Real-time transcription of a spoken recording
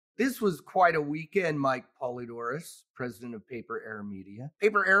This was quite a weekend, Mike Polydoros, president of Paper Air Media.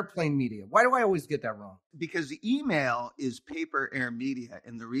 Paper Airplane Media. Why do I always get that wrong? Because the email is Paper Air Media.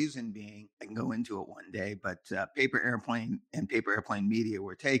 And the reason being, I can go into it one day, but Paper Airplane and Paper Airplane Media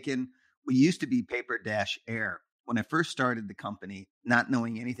were taken. We used to be Paper-Air. When I first started the company, not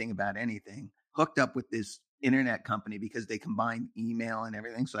knowing anything about anything, hooked up with this internet company because they combined email and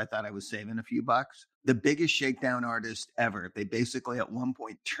everything. So I thought I was saving a few bucks. The biggest shakedown artist ever. They basically at one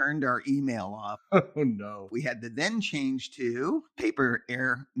point turned our email off. Oh, no. We had to then change to Paper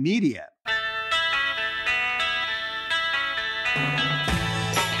Air Media.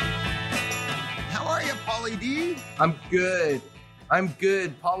 How are you, Pauly D? I'm good.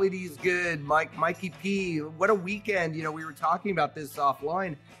 Pauly D's good. Mikey P. What a weekend. You know, we were talking about this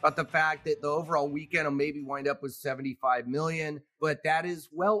offline about the fact that the overall weekend will maybe wind up with 75 million, but that is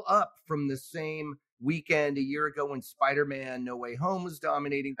well up from the same weekend a year ago when Spider-Man No Way Home was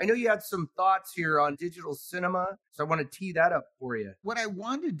dominating. I know you had some thoughts here on digital cinema, so I want to tee that up for you. What I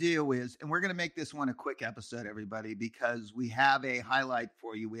want to do is, and we're going to make this one a quick episode, everybody, because we have a highlight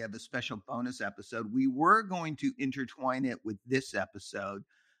for you. We have a special bonus episode. We were going to intertwine it with this episode,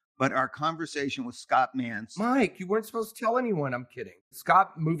 but our conversation with Scott Mantz. Mike, you weren't supposed to tell anyone. I'm kidding.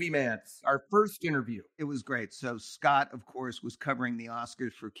 Scott Movie Mantz, our first interview. It was great. So Scott, of course, was covering the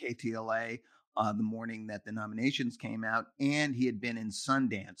Oscars for KTLA the morning that the nominations came out, and he had been in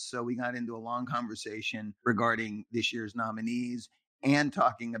Sundance. So we got into a long conversation regarding this year's nominees and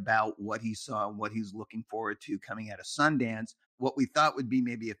talking about what he saw, what he's looking forward to coming out of Sundance. What we thought would be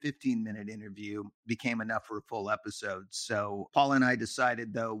maybe a 15-minute interview became enough for a full episode. So Paul and I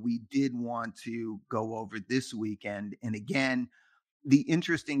decided, though, we did want to go over this weekend. And again, the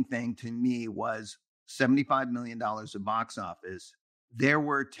interesting thing to me was $75 million of box office. There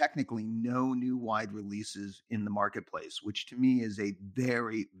were technically no new wide releases in the marketplace, which to me is a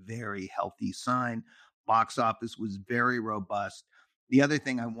very, very healthy sign. Box office was very robust. The other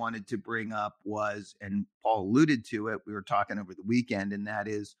thing I wanted to bring up was, and Paul alluded to it, we were talking over the weekend, and that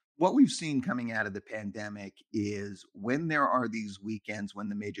is what we've seen coming out of the pandemic is when there are these weekends when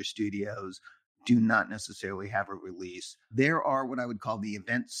the major studios do not necessarily have a release, there are what I would call the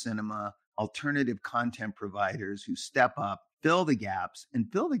event cinema alternative content providers who step up, fill the gaps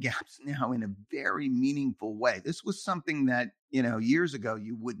now in a very meaningful way. This was something that, years ago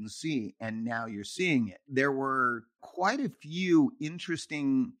you wouldn't see, and now you're seeing it. There were quite a few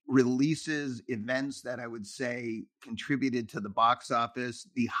interesting releases, events that I would say contributed to the box office.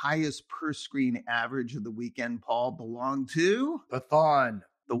 The highest per screen average of the weekend, Paul, belonged to Pathaan.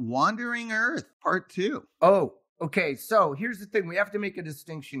 The Wandering Earth, Part 2. Oh, okay, so here's the thing. We have to make a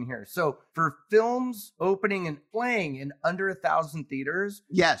distinction here. So for films opening and playing in under 1,000 theaters,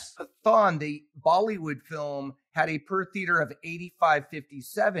 yes, Pathaan, the Bollywood film, had a per theater of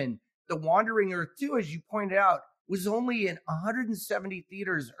 85.57. The Wandering Earth 2, as you pointed out, was only in 170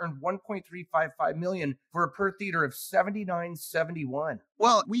 theaters, earned 1.355 million for a per theater of 79.71.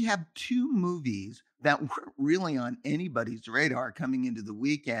 Well, we have two movies that weren't really on anybody's radar coming into the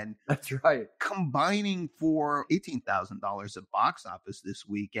weekend. That's right. Combining for $18,000 of box office this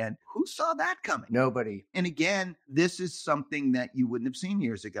weekend. Who saw that coming? Nobody. And again, this is something that you wouldn't have seen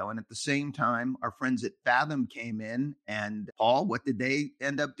years ago. And at the same time, our friends at Fathom came in. And Paul, what did they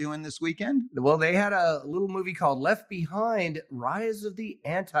end up doing this weekend? Well, they had a little movie called Left Behind, Rise of the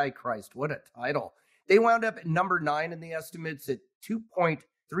Antichrist. What a title. They wound up at number 9 in the estimates at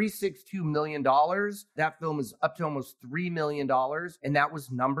 $2.362 million. That film is up to almost $3 million, and that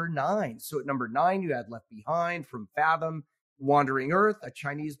was number 9. So at number 9, you had Left Behind from Fathom, Wandering Earth, a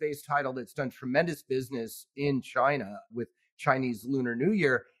Chinese-based title that's done tremendous business in China with Chinese Lunar New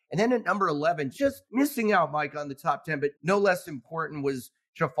Year. And then at number 11, just missing out, Mike, on the top 10, but no less important, was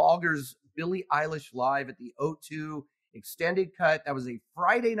Trafalgar's Billie Eilish Live at the O2 extended cut. That was a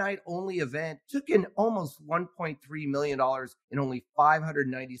Friday night only event. Took in almost $1.3 million in only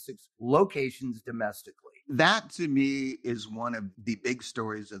 596 locations domestically. That to me is one of the big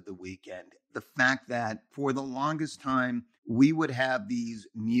stories of the weekend. The fact that for the longest time, we would have these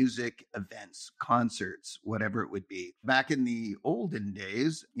music events, concerts, whatever it would be. Back in the olden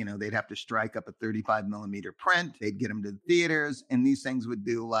days, they'd have to strike up a 35 millimeter print. They'd get them to the theaters, and these things would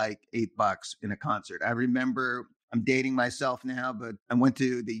do like $8 in a concert. I remember, I'm dating myself now, but I went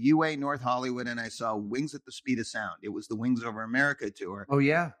to the UA North Hollywood and I saw Wings at the Speed of Sound. It was the Wings Over America tour. Oh,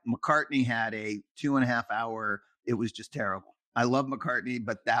 yeah. McCartney had a 2.5 hour. It was just terrible. I love McCartney,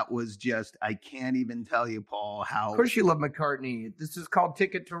 but that was just, I can't even tell you, Paul, how. Of course you love McCartney. This is called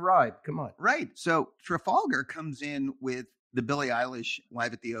Ticket to Ride. Come on. Right. So Trafalgar comes in with The Billie Eilish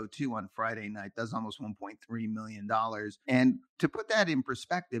Live at the O2 on Friday night does almost $1.3 million. And to put that in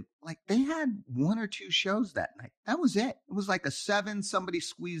perspective, like they had one or two shows that night. That was it. It was like a 7, somebody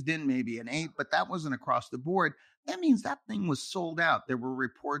squeezed in maybe an 8, but that wasn't across the board. That means that thing was sold out. There were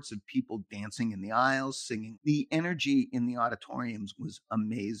reports of people dancing in the aisles, singing. The energy in the auditoriums was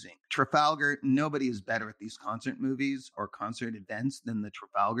amazing. Trafalgar, nobody is better at these concert movies or concert events than the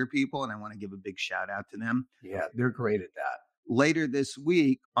Trafalgar people, and I want to give a big shout out to them. Yeah, they're great at that. Later this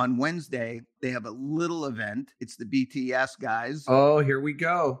week, on Wednesday, they have a little event. It's the BTS guys. Oh, here we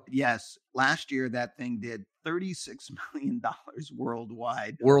go. Yes. Last year, that thing did $36 million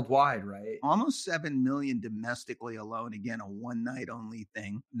worldwide. Worldwide, right? Almost $7 million domestically alone. Again, a one-night only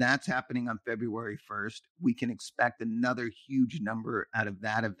thing. That's happening on February 1st. We can expect another huge number out of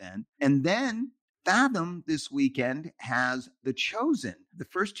that event. And then Fathom this weekend has The Chosen. The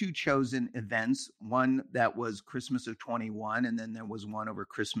first 2 Chosen events, one that was Christmas of 21, and then there was one over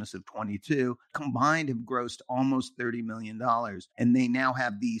Christmas of 22, combined have grossed almost $30 million. And they now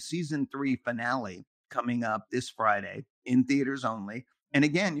have the season 3 finale coming up this Friday in theaters only. And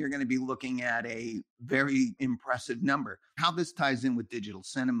again, you're going to be looking at a very impressive number. How this ties in with digital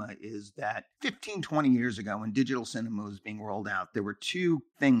cinema is that 15, 20 years ago, when digital cinema was being rolled out, there were 2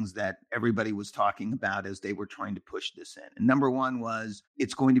 things that everybody was talking about as they were trying to push this in. And number one was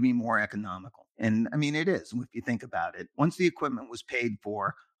it's going to be more economical. And I mean, it is, if you think about it. Once the equipment was paid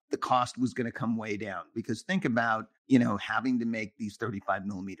for, the cost was going to come way down. Because think about, having to make these 35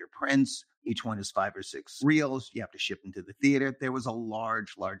 millimeter prints. Each one is 5 or 6 reels. You have to ship them to the theater. There was a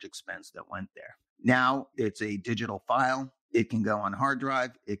large, large expense that went there. Now it's a digital file. It can go on hard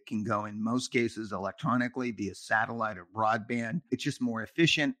drive. It can go in most cases electronically via satellite or broadband. It's just more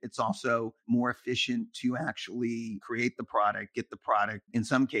efficient. It's also more efficient to actually create the product, get the product. In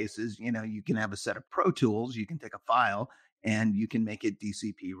some cases, you can have a set of Pro Tools. You can take a file and you can make it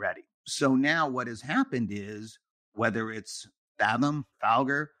DCP ready. So now what has happened is, whether it's Fathom,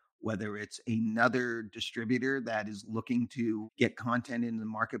 Falgar, whether it's another distributor that is looking to get content in the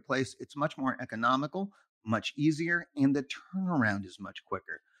marketplace, it's much more economical, much easier, and the turnaround is much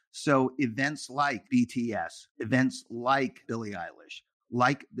quicker. So events like BTS, events like Billie Eilish,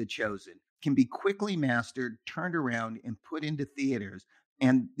 like The Chosen, can be quickly mastered, turned around, and put into theaters.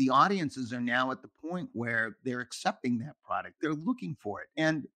 And the audiences are now at the point where they're accepting that product. They're looking for it.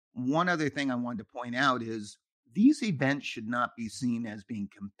 And one other thing I wanted to point out is these events should not be seen as being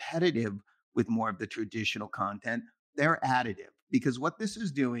competitive with more of the traditional content. They're additive, because what this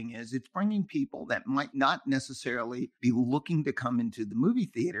is doing is it's bringing people that might not necessarily be looking to come into the movie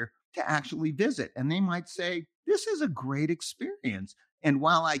theater to actually visit. And they might say, this is a great experience. And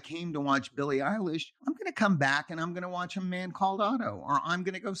while I came to watch Billie Eilish, I'm going to come back and I'm going to watch A Man Called Otto, or I'm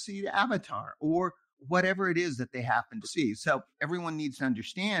going to go see Avatar, or whatever it is that they happen to see. So everyone needs to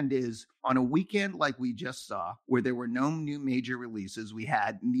understand is, on a weekend like we just saw, where there were no new major releases, we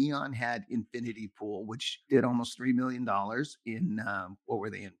had Neon had Infinity Pool, which did almost $3 million in, what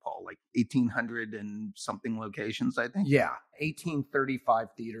were they in, Paul? Like 1,800 and something locations, I think. Yeah, 1,835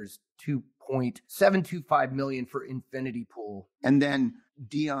 theaters, 2.725 million for Infinity Pool. And then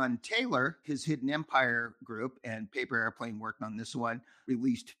Dion Taylor, his Hidden Empire group, and Paper Airplane worked on this one,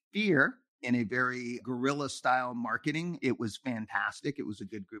 released Fear in a very guerrilla style marketing. It was fantastic. It was a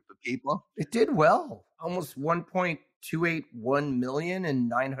good group of people. It did well. Almost 1.281 million in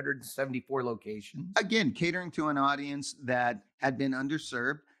 974 locations. Again, catering to an audience that had been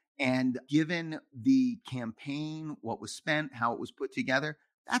underserved. And given the campaign, what was spent, how it was put together,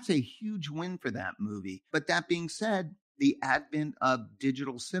 that's a huge win for that movie. But that being said, the advent of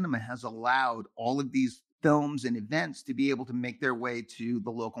digital cinema has allowed all of these films and events to be able to make their way to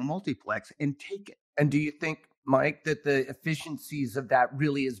the local multiplex and take it. And do you think, Mike, that the efficiencies of that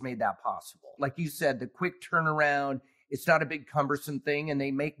really has made that possible? Like you said, the quick turnaround, it's not a big cumbersome thing, and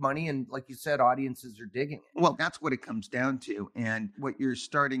they make money. And like you said, audiences are digging it. Well, that's what it comes down to. And what you're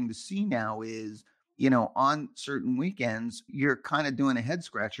starting to see now is, on certain weekends, you're kind of doing a head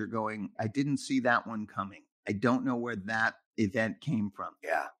scratcher going, I didn't see that one coming. I don't know where that event came from.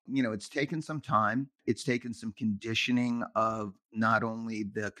 Yeah. It's taken some time. It's taken some conditioning of not only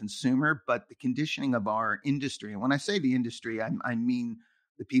the consumer, but the conditioning of our industry. And when I say the industry, I mean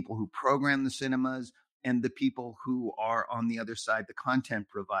the people who program the cinemas and the people who are on the other side, the content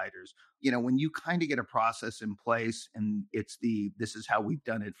providers. When you kind of get a process in place and this is how we've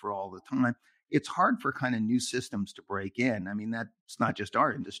done it for all the time, it's hard for kind of new systems to break in. I mean, that's not just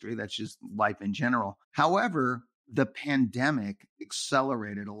our industry, that's just life in general. However, the pandemic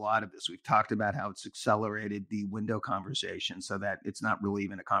accelerated a lot of this. We've talked about how it's accelerated the window conversation so that it's not really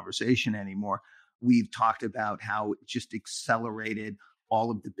even a conversation anymore. we've talked about how it just accelerated all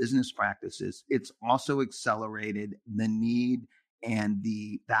of the business practices. It's also accelerated the need and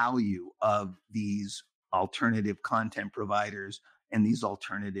the value of these alternative content providers and these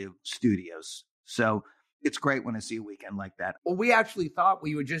alternative studios. So it's great when I see a weekend like that. Well, we actually thought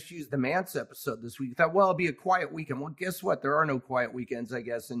we would just use the Mance episode this week. We thought, well, it'll be a quiet weekend. Well, guess what? There are no quiet weekends, I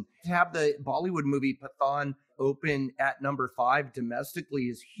guess. And to have the Bollywood movie Pathaan open at number 5 domestically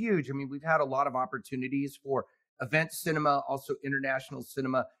is huge. I mean, we've had a lot of opportunities for event cinema, also international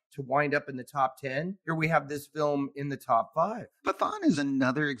cinema, to wind up in the top 10. Here we have this film in the top 5. Pathaan is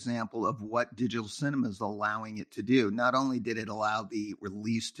another example of what digital cinema is allowing it to do. Not only did it allow the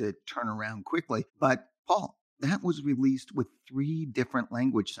release to turn around quickly, but Paul, that was released with 3 different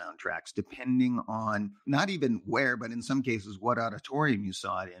language soundtracks, depending on not even where, but in some cases, what auditorium you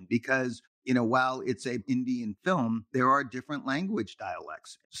saw it in. Because, while it's an Indian film, there are different language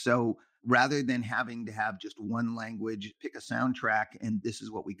dialects. So rather than having to have just one language, pick a soundtrack, and this is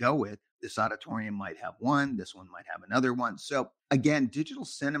what we go with, this auditorium might have one, this one might have another one. So again, digital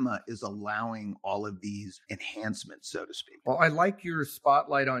cinema is allowing all of these enhancements, so to speak. Well, I like your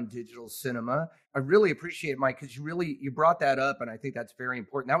spotlight on digital cinema. I really appreciate it, Mike, because you brought that up, and I think that's very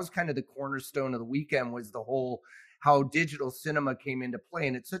important. That was kind of the cornerstone of the weekend, was the whole how digital cinema came into play.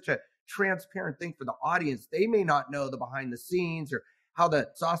 And it's such a transparent thing for the audience. They may not know the behind the scenes or how the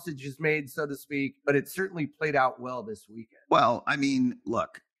sausage is made, so to speak, but it certainly played out well this weekend. Well, I mean,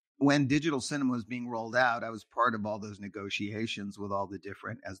 look, when digital cinema was being rolled out, I was part of all those negotiations with all the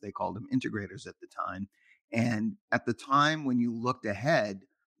different, as they called them, integrators at the time. And at the time, when you looked ahead,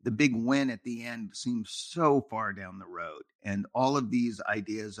 the big win at the end seemed so far down the road. And all of these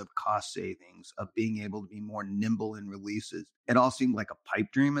ideas of cost savings, of being able to be more nimble in releases, it all seemed like a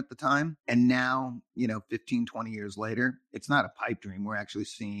pipe dream at the time. And now, 15, 20 years later, it's not a pipe dream. We're actually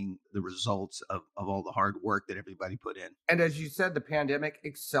seeing the results of all the hard work that everybody put in. And as you said, the pandemic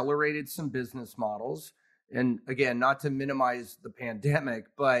accelerated some business models. And again, not to minimize the pandemic,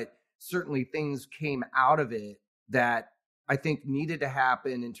 but certainly things came out of it that I think needed to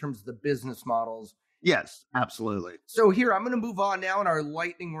happen in terms of the business models. Yes, absolutely. So here, I'm going to move on now in our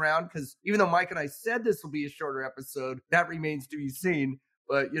lightning round, because even though Mike and I said this will be a shorter episode, that remains to be seen.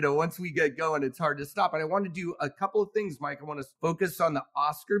 But, once we get going, it's hard to stop. And I want to do a couple of things, Mike. I want to focus on the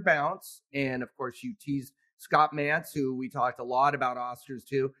Oscar bounce. And of course, you teased Scott Mance, who we talked a lot about Oscars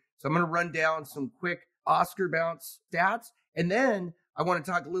too. So I'm going to run down some quick Oscar bounce stats. And then I want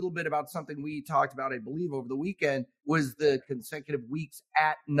to talk a little bit about something we talked about, I believe, over the weekend, was the consecutive weeks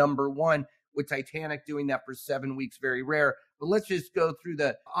at number 1, with Titanic doing that for 7 weeks, very rare. But let's just go through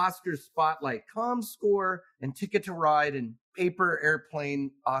the Oscar spotlight. ComScore and Ticket to Ride and Paper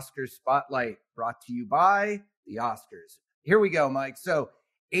Airplane Oscar Spotlight, brought to you by the Oscars. Here we go, Mike. So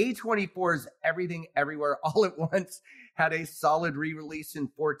A24's Everything Everywhere All at Once had a solid re-release in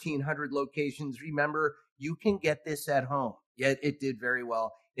 1,400 locations. Remember, you can get this at home. Yet it did very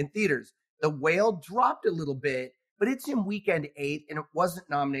well in theaters. The Whale dropped a little bit, but it's in weekend 8, and it wasn't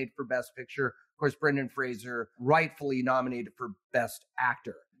nominated for Best Picture. Of course, Brendan Fraser rightfully nominated for Best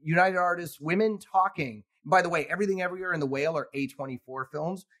Actor. United Artists, Women Talking. By the way, Everything Everywhere and The Whale are A24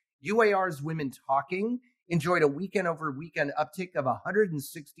 films. UAR's Women Talking enjoyed a weekend-over-weekend uptick of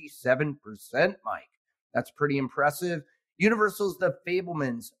 167%, Mike. That's pretty impressive. Universal's The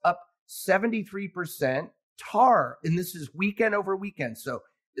Fabelmans, up 73%. Tar, and this is weekend over weekend. So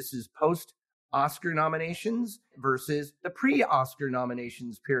this is post-Oscar nominations versus the pre-Oscar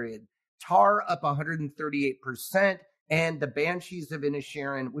nominations period. Tar up 138%. And The Banshees of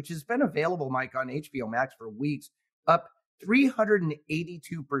Inisherin, which has been available, Mike, on HBO Max for weeks, up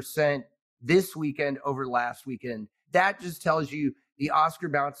 382% this weekend over last weekend. That just tells you the Oscar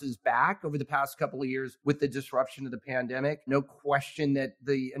bounce is back over the past couple of years with the disruption of the pandemic. No question that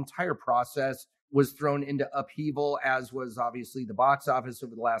the entire process was thrown into upheaval, as was obviously the box office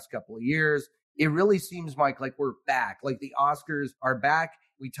over the last couple of years. It really seems, Mike, like we're back, like the Oscars are back.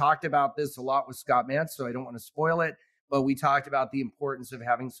 We talked about this a lot with Scott Mance, so I don't want to spoil it, but we talked about the importance of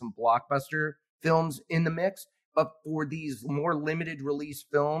having some blockbuster films in the mix. But for these more limited release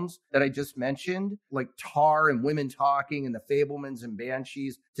films that I just mentioned, like Tar and Women Talking and The Fabelmans and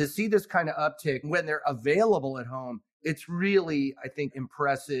Banshees, to see this kind of uptick when they're available at home, it's really, I think,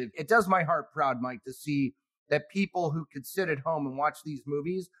 impressive. It does my heart proud, Mike, to see that people who could sit at home and watch these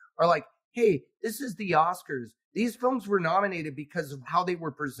movies are like, hey, this is the Oscars. These films were nominated because of how they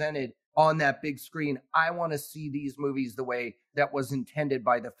were presented on that big screen. I want to see these movies the way that was intended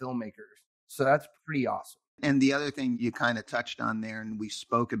by the filmmakers. So that's pretty awesome. And the other thing you kind of touched on there, and we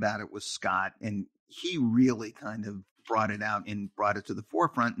spoke about it, was Scott. And he really kind of brought it out and brought it to the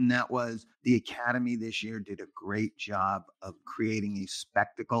forefront. And that was the Academy this year did a great job of creating a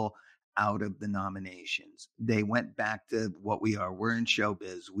spectacle out of the nominations. They went back to what we are. We're in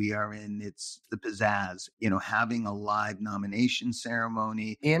showbiz. We are in, it's the pizzazz, having a live nomination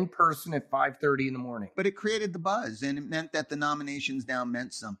ceremony. In person at 5:30 in the morning. But it created the buzz, and it meant that the nominations now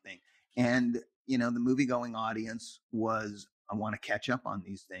meant something. And, the movie-going audience was, I want to catch up on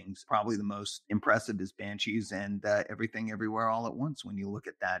these things. Probably the most impressive is Banshees and Everything Everywhere All at Once when you look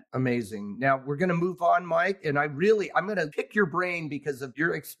at that. Amazing. Now we're going to move on, Mike. And I'm going to pick your brain because of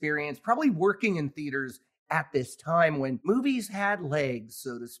your experience, probably working in theaters at this time when movies had legs,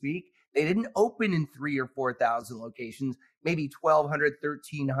 so to speak. They didn't open in 3,000 or 4,000 locations. Maybe 1,200,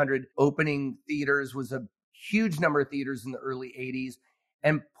 1,300 opening theaters was a huge number of theaters in the early 80s.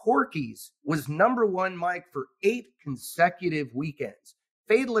 And Porky's was number one, Mike, for 8 consecutive weekends.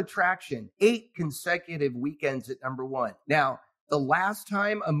 Fatal Attraction, 8 consecutive weekends at number one. Now, the last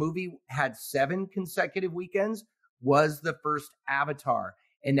time a movie had 7 consecutive weekends was the first Avatar.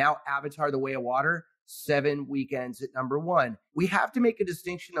 And now Avatar, The Way of Water, 7 weekends at number one. We have to make a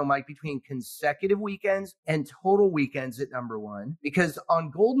distinction, though, Mike, between consecutive weekends and total weekends at number one, because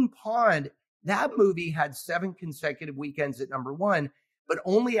on Golden Pond, that movie had 7 consecutive weekends at number one, but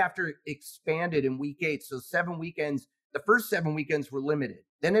only after it expanded in week 8. So 7 weekends, the first 7 weekends were limited.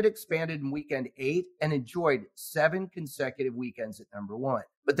 Then it expanded in weekend 8 and enjoyed 7 consecutive weekends at number one.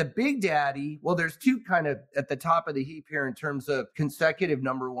 But the Big Daddy, well, there's 2 kind of at the top of the heap here in terms of consecutive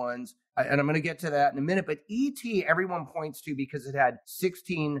number ones. And I'm going to get to that in a minute. But E.T., everyone points to because it had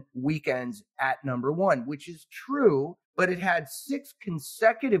 16 weekends at number one, which is true. But it had 6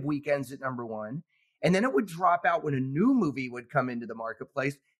 consecutive weekends at number one. And then it would drop out when a new movie would come into the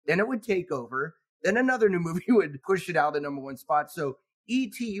marketplace. Then it would take over. Then another new movie would push it out of the number one spot. So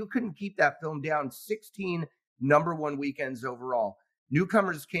E.T., you couldn't keep that film down. 16 number one weekends overall.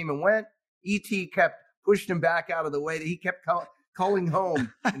 Newcomers came and went. E.T. kept pushing him back out of the way. He kept calling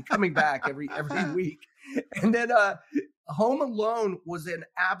home and coming back every week. And then Home Alone was an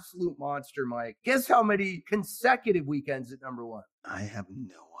absolute monster, Mike. Guess how many consecutive weekends at number one? I have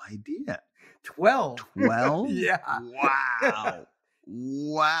no idea. 12. 12? Yeah. Wow.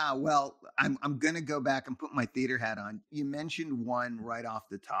 Wow. Well, I'm going to go back and put my theater hat on. You mentioned one right off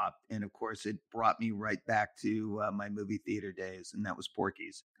the top. And of course, it brought me right back to my movie theater days. And that was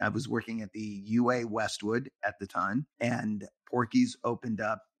Porky's. I was working at the UA Westwood at the time, and Porky's opened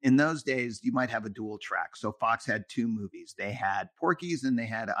up. In those days, you might have a dual track. So Fox had 2 movies. They had Porky's and they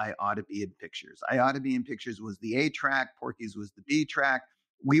had I Ought to Be in Pictures. I Ought to Be in Pictures was the A track. Porky's was the B track.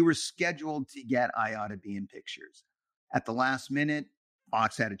 We were scheduled to get I Ought to Be in Pictures. At the last minute,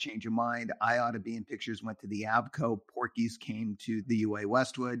 Fox had a change of mind. I Ought to Be in Pictures went to the Avco. Porky's came to the UA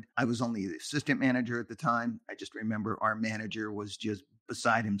Westwood. I was only the assistant manager at the time. I just remember our manager was just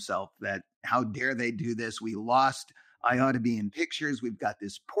beside himself that how dare they do this? We lost I Ought to Be in Pictures. We've got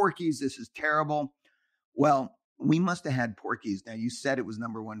this Porky's. This is terrible. Well, we must have had Porky's. Now, you said it was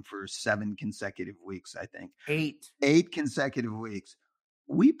number one for 7 consecutive weeks, I think. 8 consecutive weeks.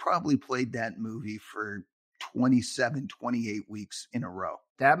 We probably played that movie for 27, 28 weeks in a row.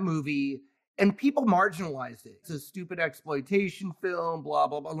 That movie, and people marginalized it. It's a stupid exploitation film, blah,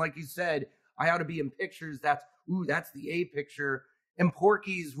 blah, blah. Like you said, I Ought to Be in Pictures. That's the A picture. And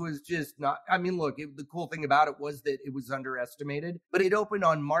Porky's was just not, I mean, look, the cool thing about it was that it was underestimated, but it opened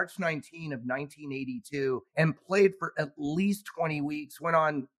on March 19 of 1982 and played for at least 20 weeks, went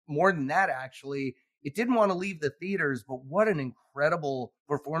on more than that, actually. It didn't want to leave the theaters, but what an incredible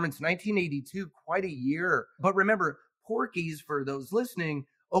performance. 1982, quite a year. But remember, Porky's, for those listening,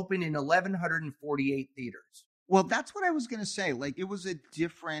 opened in 1,148 theaters. Well, that's what I was going to say. Like, it was a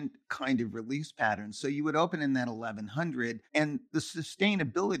different kind of release pattern. So you would open in that 1,100, and the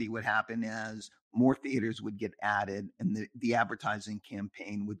sustainability would happen as more theaters would get added, and the advertising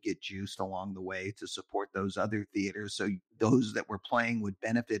campaign would get juiced along the way to support those other theaters. So those that were playing would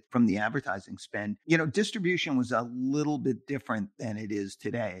benefit from the advertising spend. Distribution was a little bit different than it is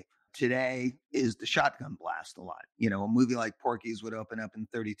today. Today is the shotgun blast a lot. A movie like Porky's would open up in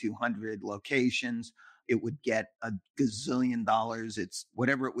 3,200 locations. It would get a gazillion dollars. It's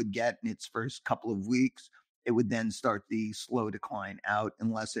whatever it would get in its first couple of weeks. It would then start the slow decline out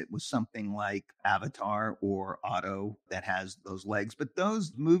unless it was something like Avatar or Otto that has those legs. But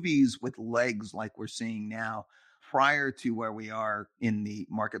those movies with legs like we're seeing now, prior to where we are in the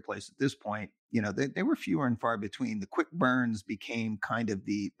marketplace at this point, they were fewer and far between. The quick burns became kind of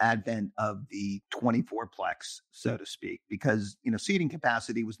the advent of the 24-plex, so to speak, because, seating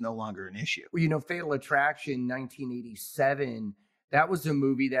capacity was no longer an issue. Well, Fatal Attraction, 1987, that was a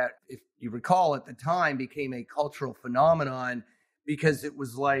movie that, if you recall at the time, became a cultural phenomenon because it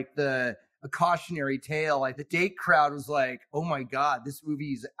was like a cautionary tale. Like the date crowd was like, oh my God, this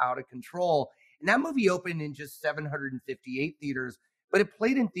movie is out of control. And that movie opened in just 758 theaters, but it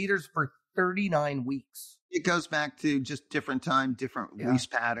played in theaters for 39 weeks. It goes back to just different time, different release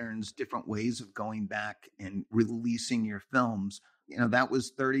patterns, different ways of going back and releasing your films. That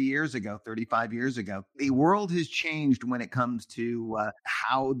was 30 years ago, 35 years ago. The world has changed when it comes to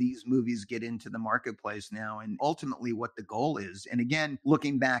how these movies get into the marketplace now and ultimately what the goal is. And again,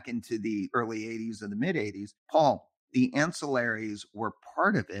 looking back into the early 80s or the mid 80s, Paul, the ancillaries were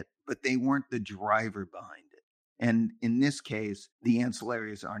part of it, but they weren't the driver behind it. And in this case, the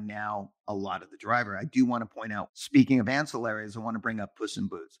ancillaries are now a lot of the driver. I do want to point out, speaking of ancillaries, I want to bring up Puss in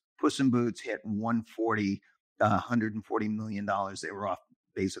Boots. Puss in Boots hit $140 million. They were off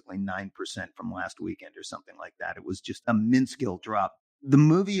basically 9% from last weekend or something like that. It was just a minuscule drop. The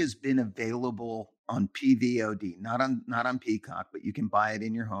movie has been available on PVOD, not on Peacock, but you can buy it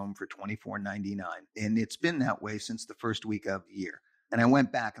in your home for $24.99. And it's been that way since the first week of the year. And I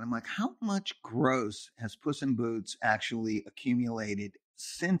went back and I'm like, how much gross has Puss in Boots actually accumulated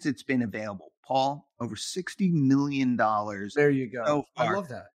since it's been available? Paul, over $60 million. There you go. So far. I love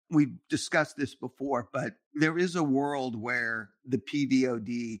that. We've discussed this before, but there is a world where the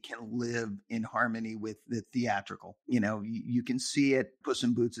PVOD can live in harmony with the theatrical. You can see it. Puss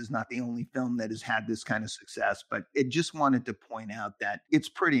in Boots is not the only film that has had this kind of success, but it just wanted to point out that it's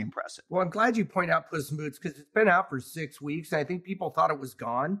pretty impressive. Well, I'm glad you point out Puss in Boots because it's been out for 6 weeks. And I think people thought it was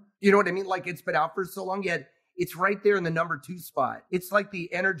gone. You know what I mean? Like it's been out for so long, yet it's right there in the number 2 spot. It's like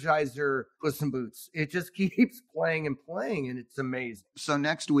the Energizer Puss in Boots. It just keeps playing and playing, and it's amazing. So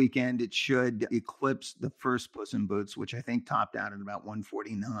next weekend, it should eclipse the first Puss in Boots, which I think topped out at about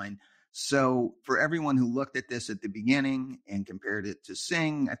 149. So for everyone who looked at this at the beginning and compared it to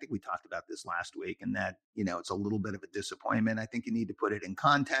Sing, I think we talked about this last week, and that, it's a little bit of a disappointment. I think you need to put it in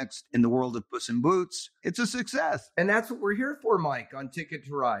context. In the world of Puss in Boots, it's a success. And that's what we're here for, Mike, on Ticket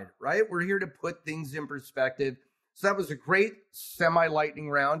to Ride, right? We're here to put things in perspective. So that was a great semi-lightning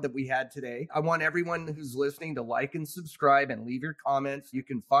round that we had today. I want everyone who's listening to like and subscribe and leave your comments. You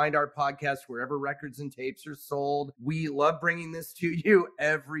can find our podcast wherever records and tapes are sold. We love bringing this to you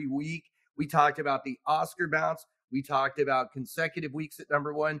every week. We talked about the Oscar bounce. We talked about consecutive weeks at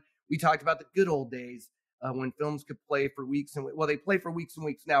number 1. We talked about the good old days when films could play for weeks. They play for weeks and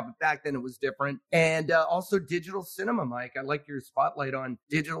weeks now, but back then it was different. And also digital cinema, Mike. I like your spotlight on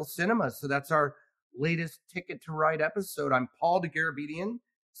digital cinema. So that's our latest Ticket to Ride episode. I'm Paul Degarabadian,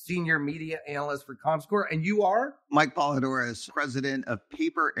 Senior Media Analyst for Comscore. And you are? Mike Polydoros, President of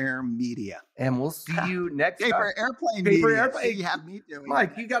Paper Air Media. And we'll see you next time. Paper Airplane Media. See, you have me doing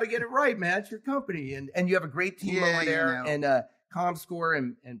Mike, you got to get it right, man. It's your company. And you have a great team over there. And Comscore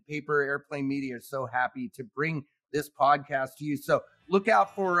and Paper Airplane Media are so happy to bring this podcast to you. So look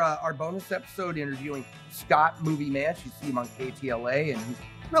out for our bonus episode interviewing Scott Movie Manch. You see him on KTLA, and he's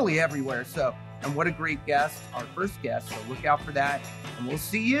really everywhere. And what a great guest, our first guest. So look out for that. And we'll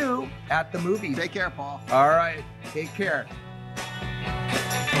see you at the movie. Take care, Paul. All right. Take care.